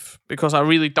negative because I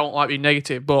really don't like being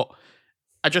negative, but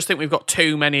I just think we've got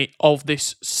too many of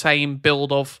this same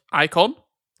build of icon.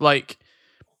 Like,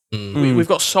 we've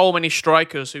got so many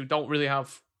strikers who don't really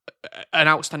have an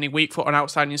outstanding weak foot, an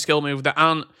outstanding skill move that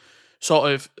aren't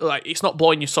sort of like, it's not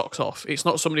blowing your socks off. It's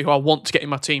not somebody who I want to get in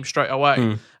my team straight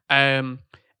away.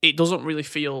 It doesn't really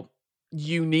feel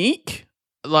unique.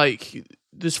 Like,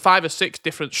 there's 5 or 6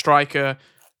 different striker,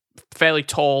 fairly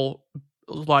tall,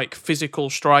 like physical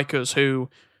strikers who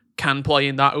can play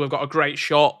in that, who have got a great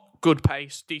shot, good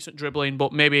pace, decent dribbling,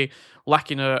 but maybe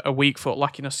lacking a weak foot,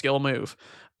 lacking a skill move.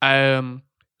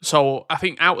 So I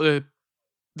think out of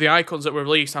the icons that were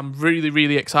released, I'm really,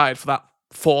 really excited for that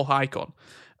 4th icon.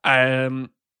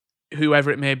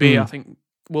 Whoever it may be, I think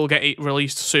we'll get it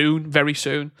released soon, very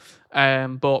soon.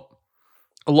 But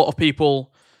a lot of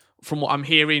people, from what I'm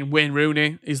hearing, Wayne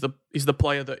Rooney is the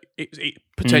player that it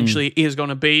potentially is going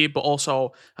to be, but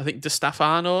also I think Di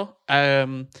Stefano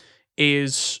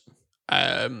is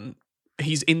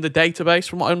he's in the database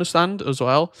from what I understand as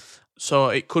well. So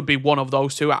it could be one of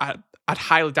those two. I'd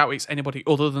highly doubt it's anybody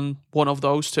other than one of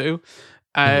those two.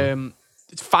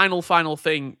 Final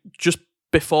thing, just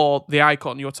before the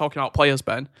icon, you were talking about players,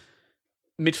 Ben.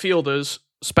 Midfielders,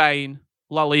 Spain,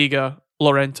 La Liga,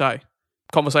 Llorente.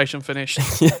 Conversation finished.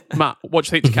 Matt, what do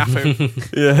you think to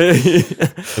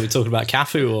Cafu? Are we talking about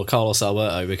Cafu or Carlos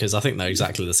Alberto? Because I think they're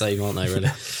exactly the same, aren't they, really?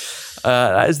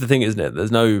 That is the thing, isn't it?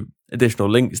 There's no additional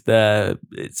links there,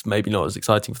 it's maybe not as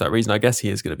exciting for that reason. I guess he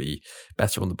is going to be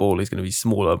better on the ball. He's going to be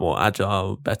smaller, more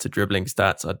agile, better dribbling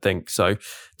stats, I think. So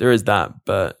there is that.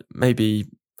 But maybe,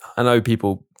 I know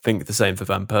people think the same for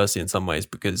Van Persie in some ways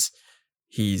because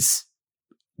he's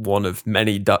one of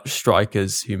many Dutch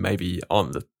strikers who maybe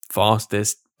aren't the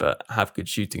fastest, but have good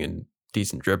shooting and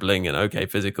decent dribbling and okay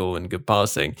physical and good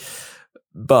passing.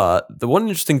 But the one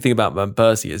interesting thing about Van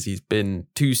Persie is he's been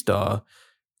 2-star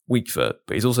weak foot,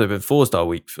 but he's also been 4-star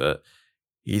weak foot.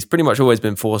 He's pretty much always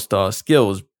been 4-star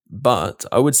skills, but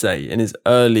I would say in his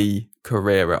early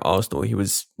career at Arsenal, he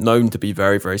was known to be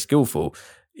very, very skillful.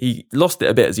 He lost it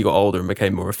a bit as he got older and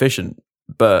became more efficient,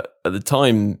 but at the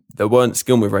time, there weren't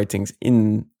skill move ratings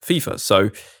in FIFA, so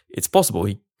it's possible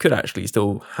he could actually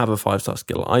still have a 5-star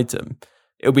skill item.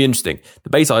 It'll be interesting. The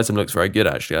base item looks very good,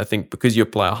 actually. I think because you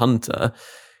apply a hunter,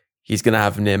 he's going to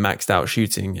have near maxed out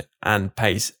shooting and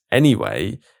pace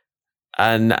anyway.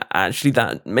 And actually,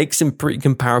 that makes him pretty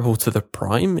comparable to the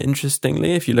Prime,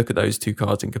 interestingly. If you look at those two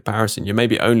cards in comparison, you're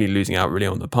maybe only losing out really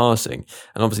on the passing.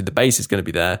 And obviously, the base is going to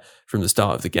be there from the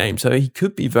start of the game. So he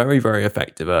could be very, very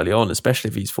effective early on, especially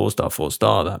if he's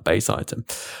 4-star, that base item.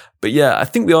 But yeah, I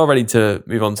think we are ready to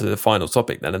move on to the final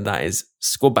topic then, and that is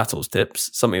squad battles tips,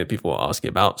 something that people are asking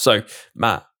about. So,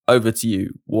 Matt, over to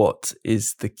you. What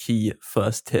is the key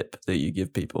first tip that you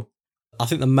give people? I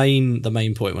think the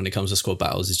main point when it comes to squad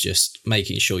battles is just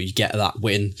making sure you get that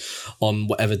win on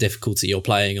whatever difficulty you're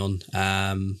playing on.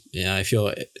 If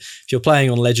you're playing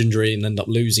on legendary and end up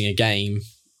losing a game,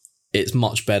 it's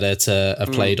much better to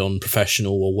have played on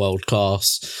professional or world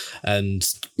class, and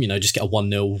just get a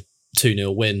 1-0,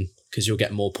 2-0 win, because you'll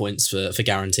get more points for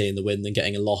guaranteeing the win than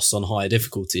getting a loss on higher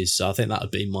difficulties. So I think that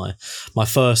would be my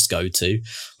first go-to.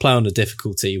 Play on a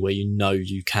difficulty where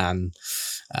you can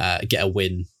get a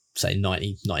win, say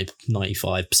 95%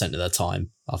 of the time.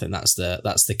 I think that's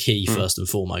the key first and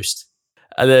foremost.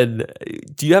 And then,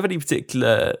 do you have any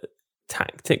particular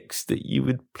tactics that you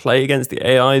would play against the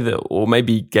AI or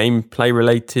maybe gameplay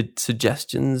related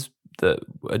suggestions that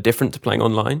are different to playing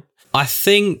online? I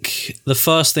think the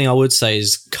first thing I would say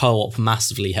is co-op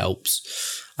massively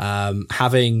helps.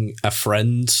 Having a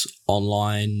friend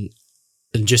online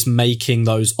and just making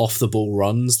those off-the-ball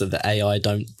runs that the AI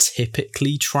don't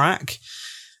typically track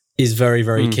is very,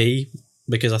 very key.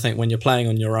 Because I think when you're playing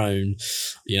on your own,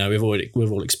 we've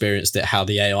all experienced it, how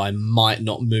the AI might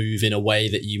not move in a way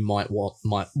that you might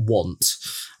want.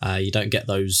 You don't get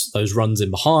those runs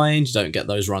in behind. You don't get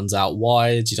those runs out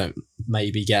wide. You don't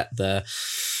maybe get the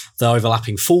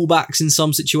overlapping fullbacks in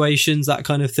some situations, that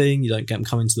kind of thing. You don't get them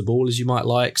coming to the ball as you might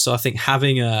like. So I think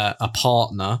having a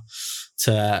partner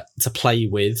to play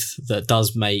with that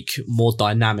does make more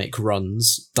dynamic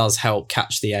runs does help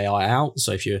catch the AI out.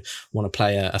 So if you want to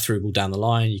play a through ball down the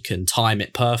line, you can time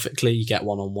it perfectly, you get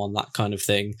 1-on-1, that kind of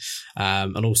thing.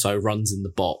 And also runs in the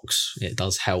box. It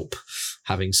does help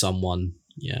having someone,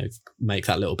 make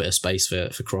that little bit of space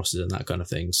for crosses and that kind of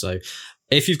thing. So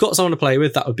if you've got someone to play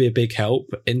with, that would be a big help.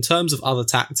 In terms of other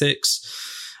tactics,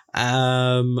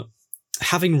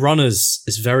 having runners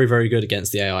is very, very good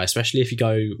against the AI, especially if you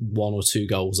go 1 or 2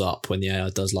 goals up when the AI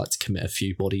does like to commit a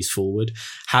few bodies forward.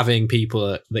 Having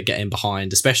people that get in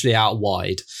behind, especially out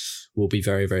wide, will be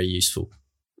very, very useful.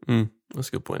 That's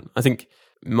a good point. I think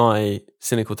my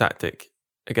cynical tactic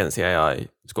against the AI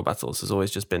squad battles has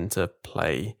always just been to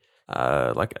play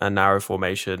like a narrow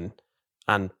formation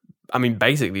and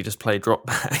basically just play drop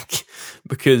back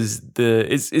because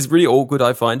it's really awkward,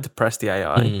 I find, to press the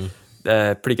AI.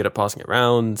 They're pretty good at passing it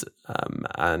around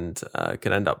and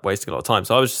can end up wasting a lot of time.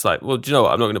 So I was just like, well, do you know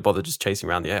what? I'm not going to bother just chasing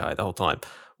around the AI the whole time.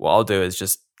 What I'll do is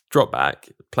just drop back,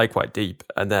 play quite deep,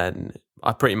 and then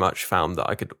I pretty much found that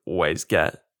I could always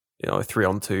get a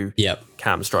 3-on-2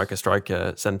 cam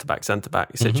striker, centre-back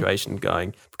situation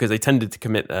going, because they tended to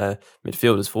commit their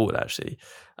midfielders forward, actually,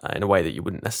 in a way that you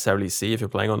wouldn't necessarily see if you're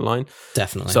playing online.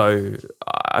 Definitely. So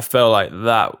I felt like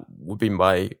that would be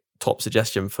my top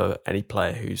suggestion for any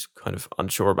player who's kind of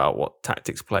unsure about what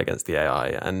tactics to play against the AI.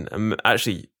 And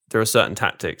actually, there are certain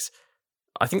tactics,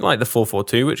 I think like the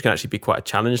 4-4-2, which can actually be quite a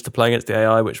challenge to play against the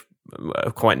AI, which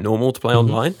are quite normal to play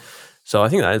online. So I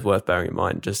think that is worth bearing in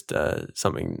mind, just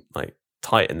something like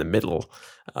tight in the middle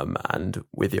and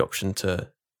with the option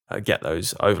to get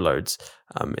those overloads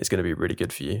is going to be really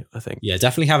good for you, I think. Yeah,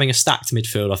 definitely having a stacked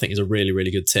midfield, I think, is a really,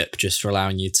 really good tip, just for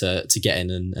allowing you to get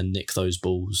in and nick those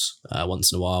balls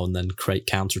once in a while and then create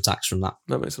counter-attacks from that.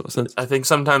 That makes a lot of sense. I think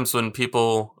sometimes when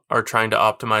people are trying to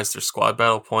optimize their squad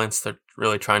battle points, they're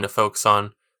really trying to focus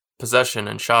on possession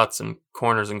and shots and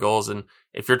corners and goals. And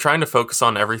if you're trying to focus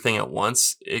on everything at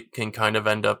once, it can kind of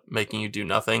end up making you do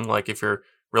nothing. Like if you're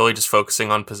really just focusing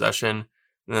on possession,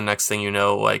 And the next thing you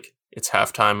know, like, it's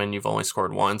halftime and you've only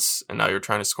scored once, and now you're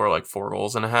trying to score like 4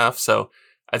 goals in a half. So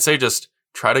I'd say just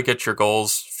try to get your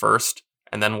goals first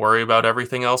and then worry about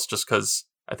everything else, just because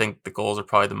I think the goals are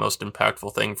probably the most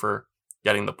impactful thing for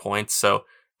getting the points. So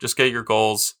just get your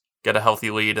goals, get a healthy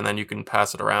lead, and then you can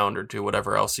pass it around or do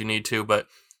whatever else you need to. But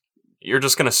you're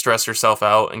just going to stress yourself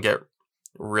out and get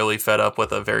really fed up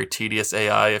with a very tedious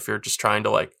AI if you're just trying to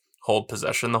like hold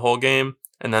possession the whole game,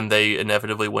 and then they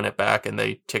inevitably win it back and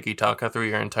they tiki-taka through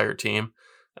your entire team.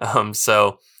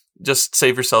 So just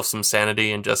save yourself some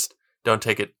sanity and just don't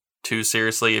take it too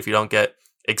seriously. If you don't get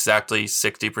exactly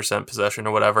 60% possession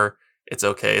or whatever, it's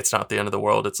okay. It's not the end of the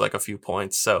world. It's like a few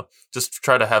points. So just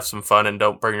try to have some fun and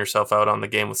don't burn yourself out on the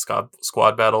game with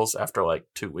squad battles after like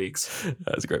 2 weeks.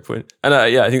 That's a great point. And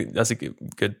I think that's a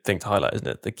good thing to highlight, isn't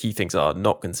it? The key things are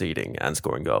not conceding and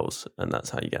scoring goals, and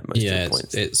that's how you get most of the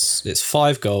points. It's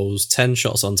 5 goals, 10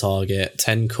 shots on target,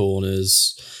 10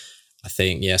 corners. I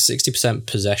think, 60%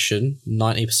 possession,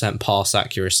 90% pass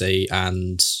accuracy,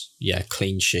 and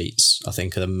clean sheets, I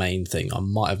think, are the main thing. I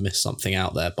might have missed something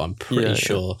out there, but I'm pretty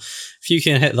sure if you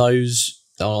can hit those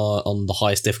on the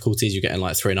highest difficulties, you're getting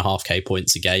like 3.5k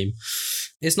points a game.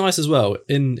 It's nice as well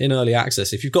in early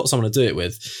access. If you've got someone to do it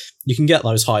with, you can get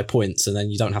those high points, and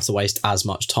then you don't have to waste as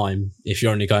much time if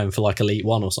you're only going for like Elite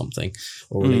 1 or something,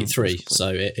 or Elite 3.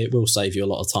 So it will save you a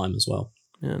lot of time as well.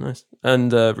 Yeah, nice.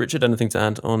 And Richard, anything to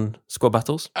add on squad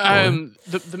battles?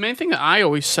 The main thing that I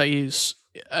always say is,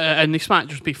 and this might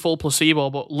just be full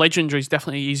placebo, but Legendary is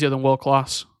definitely easier than World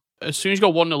Class. As soon as you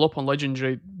go 1-0 up on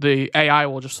Legendary, the AI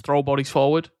will just throw bodies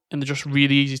forward, and they're just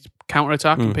really easy to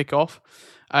counter-attack and pick off.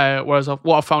 Whereas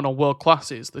what I've found on World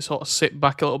Class is they sort of sit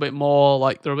back a little bit more,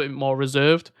 like they're a bit more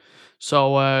reserved.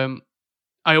 So I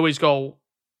always go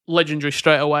Legendary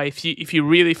straight away. If you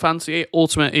really fancy it,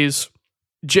 Ultimate is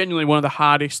genuinely one of the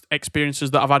hardest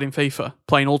experiences that I've had in FIFA,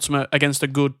 playing Ultimate against a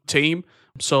good team.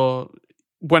 So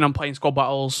when I'm playing squad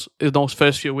battles in those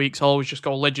first few weeks, I'll always just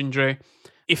go Legendary.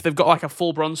 If they've got like a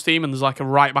full bronze team and there's like a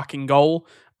right back in goal,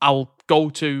 I'll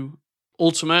go to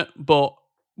Ultimate. But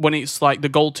when it's like the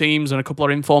gold teams and a couple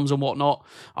of informs and whatnot,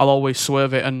 I'll always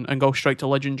swerve it and go straight to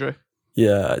Legendary.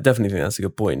 Yeah, I definitely think that's a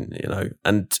good point,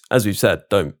 And as we've said,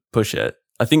 don't push it.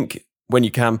 I think when you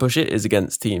can push it is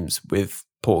against teams with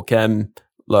poor chem,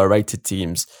 lower rated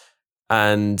teams.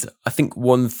 And I think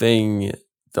one thing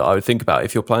that I would think about,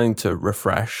 if you're planning to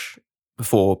refresh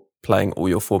before playing all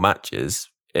your 4 matches,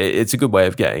 it's a good way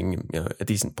of getting a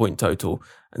decent point total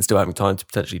and still having time to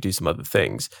potentially do some other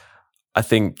things. I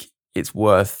think it's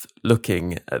worth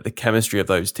looking at the chemistry of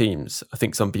those teams. I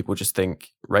think some people just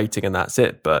think rating and that's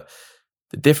it, but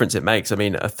the difference it makes, a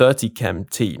 30 chem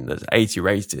team that's 80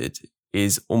 rated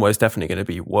is almost definitely going to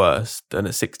be worse than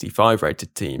a 65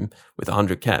 rated team with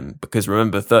 100 chem, because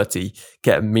remember, 30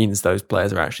 chem means those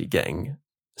players are actually getting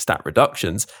stat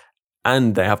reductions,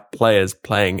 and they have players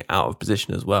playing out of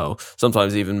position as well.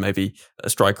 Sometimes even maybe a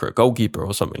striker, a goalkeeper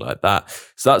or something like that.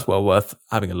 So that's well worth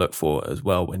having a look for as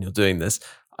well when you're doing this.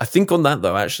 I think on that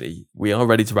though, actually, we are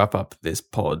ready to wrap up this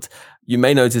pod. You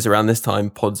may notice around this time,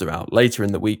 pods are out later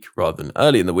in the week rather than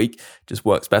early in the week. Just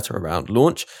works better around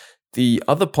launch. The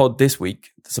other pod this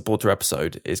week, the supporter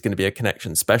episode, is going to be a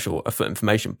connection special, a FUT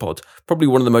information pod, probably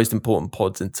one of the most important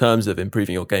pods in terms of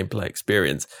improving your gameplay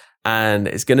experience. And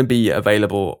it's going to be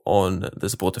available on the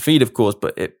supporter feed, of course,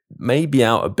 but it may be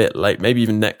out a bit late, maybe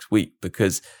even next week,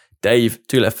 because Dave,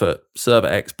 2 Left Foot server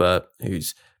expert,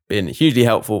 who's been hugely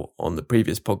helpful on the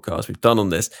previous podcast we've done on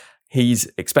this,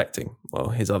 he's expecting, well,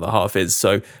 his other half is,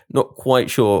 so not quite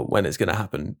sure when it's going to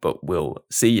happen, but we'll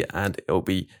see, and it'll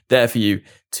be there for you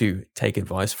to take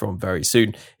advice from very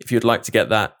soon. If you'd like to get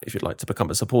that, if you'd like to become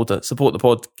a supporter, support the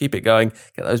pod, keep it going,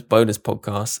 get those bonus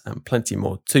podcasts and plenty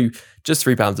more too, just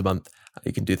 £3 a month.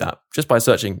 You can do that just by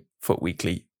searching FUT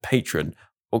Weekly Patron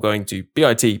or going to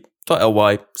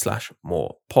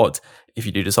bit.ly/morepod. If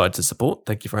you do decide to support,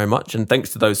 thank you very much. And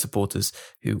thanks to those supporters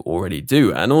who already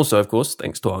do. And also, of course,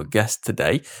 thanks to our guest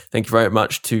today. Thank you very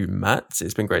much to Matt.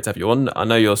 It's been great to have you on. I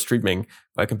know you're streaming.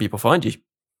 Where can people find you?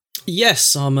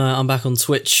 Yes, I'm back on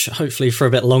Twitch, hopefully for a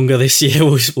bit longer this year.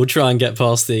 We'll try and get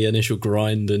past the initial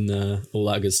grind and all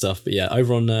that good stuff. But yeah,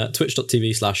 over on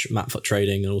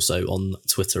twitch.tv/MattFootTrading and also on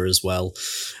Twitter as well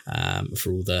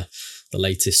for all the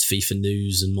latest FIFA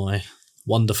news and my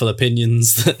wonderful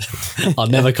opinions that are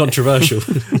never controversial.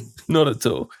 Not at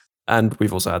all. And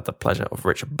we've also had the pleasure of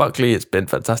Richard Buckley. It's been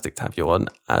fantastic to have you on.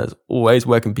 As always,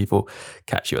 where can people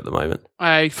catch you at the moment?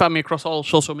 Find me across all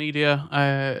social media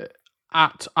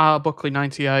at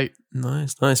rbuckley98.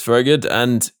 Nice. Very good.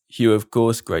 And Hugh, of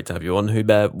course, great to have you on.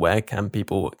 Where can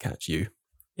people catch you?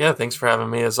 Yeah, thanks for having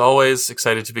me. As always,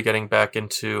 excited to be getting back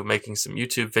into making some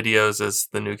YouTube videos as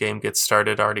the new game gets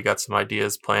started. Already got some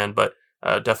ideas planned, but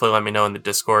definitely let me know in the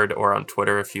Discord or on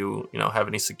Twitter if you have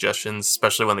any suggestions,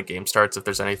 especially when the game starts. If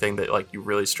there's anything that like you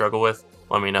really struggle with,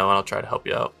 let me know and I'll try to help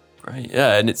you out. Right,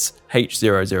 yeah, and it's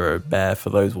H00Bear for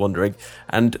those wondering.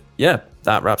 And yeah,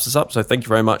 that wraps us up. So thank you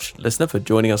very much, listener, for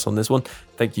joining us on this one.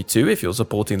 Thank you too if you're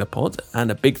supporting the pod, and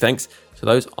a big thanks to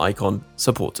those Icon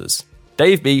supporters: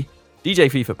 Dave B,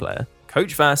 DJ FIFA Player,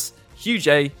 Coach Vass, Hugh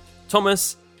J,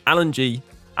 Thomas, Alan G,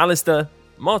 Alistair,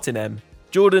 Martin M,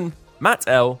 Jordan, Matt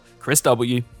L, Chris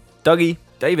W, Dougie,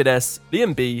 David S,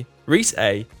 Liam B, Reese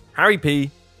A, Harry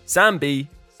P, Sam B,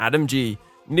 Adam G,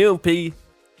 Neil P,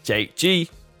 Jake G,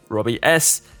 Robbie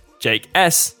S, Jake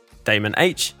S, Damon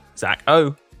H, Zach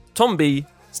O, Tom B,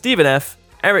 Stephen F,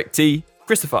 Eric T,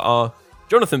 Christopher R,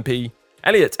 Jonathan P,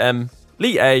 Elliot M,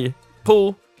 Lee A,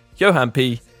 Paul, Johan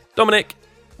P, Dominic,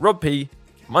 Rob P,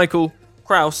 Michael,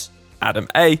 Kraus, Adam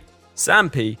A, Sam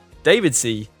P, David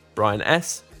C, Brian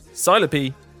S, Siler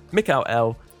P, Mikhail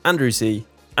L, Andrew C,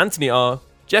 Anthony R,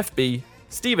 Jeff B,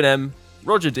 Stephen M,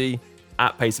 Roger D,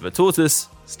 at Pace of a Tortoise,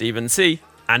 Stephen C,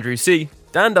 Andrew C,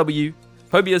 Dan W,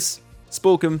 Pobius,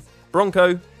 Sporkum,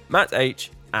 Bronco, Matt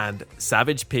H, and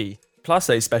Savage P. Plus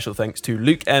a special thanks to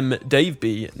Luke M, Dave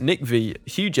B, Nick V,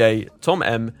 Hugh J, Tom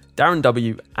M, Darren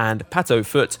W, and Pato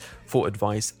Foot for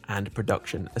advice and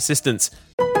production assistance.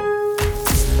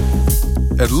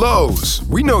 At Lowe's,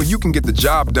 we know you can get the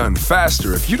job done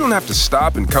faster if you don't have to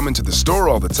stop and come into the store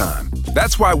all the time.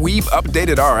 That's why we've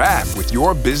updated our app with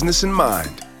your business in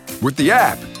mind. With the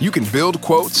app, you can build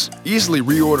quotes, easily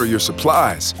reorder your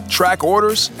supplies, track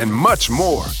orders, and much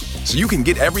more. So you can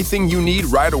get everything you need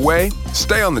right away,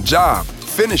 stay on the job,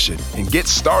 finish it, and get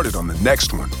started on the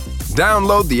next one.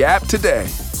 Download the app today,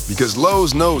 because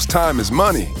Lowe's knows time is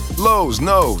money. Lowe's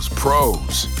knows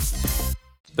pros.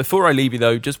 Before I leave you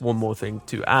though, just one more thing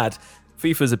to add.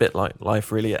 FIFA's a bit like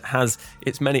life really. It has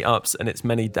its many ups and its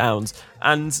many downs.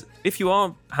 And if you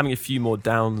are having a few more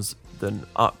downs than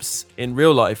ups in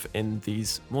real life in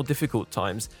these more difficult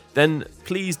times, then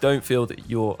please don't feel that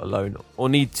you're alone or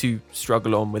need to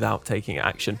struggle on without taking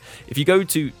action. If you go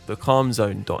to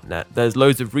thecalmzone.net, there's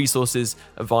loads of resources,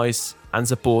 advice and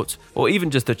support, or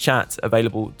even just a chat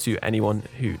available to anyone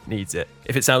who needs it.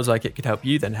 If it sounds like it could help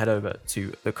you, then head over to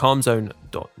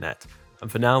thecalmzone.net.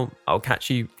 And for now, I'll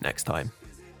catch you next time.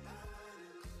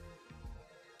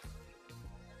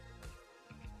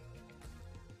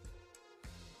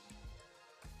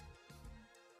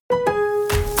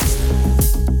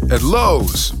 At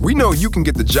Lowe's, we know you can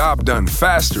get the job done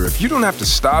faster if you don't have to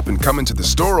stop and come into the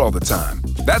store all the time.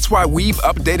 That's why we've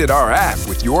updated our app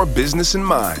with your business in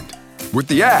mind. With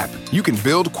the app, you can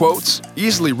build quotes,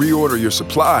 easily reorder your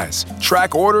supplies,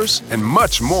 track orders, and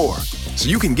much more. So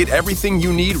you can get everything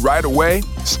you need right away,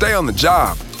 stay on the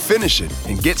job, finish it,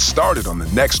 and get started on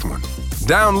the next one.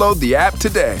 Download the app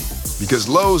today, because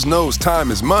Lowe's knows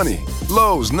time is money.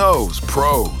 Lowe's knows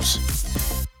pros.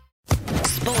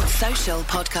 Sports Social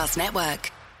Podcast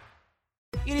Network.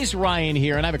 It is Ryan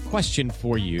here, and I have a question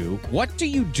for you. What do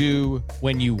you do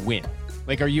when you win?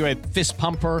 Like, are you a fist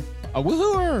pumper, a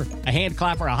woohooer, a hand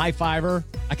clapper, a high fiver?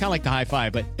 I kind of like the high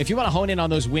five, but if you want to hone in on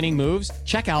those winning moves,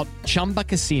 check out Chumba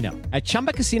Casino. At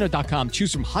ChumbaCasino.com,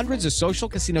 choose from hundreds of social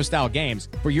casino style games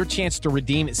for your chance to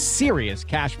redeem serious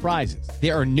cash prizes.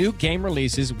 There are new game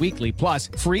releases weekly, plus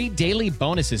free daily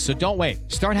bonuses. So don't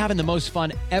wait. Start having the most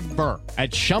fun ever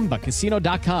at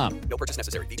ChumbaCasino.com. No purchase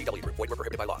necessary. VGW Group. Void where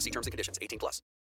prohibited by law. See terms and conditions. 18+.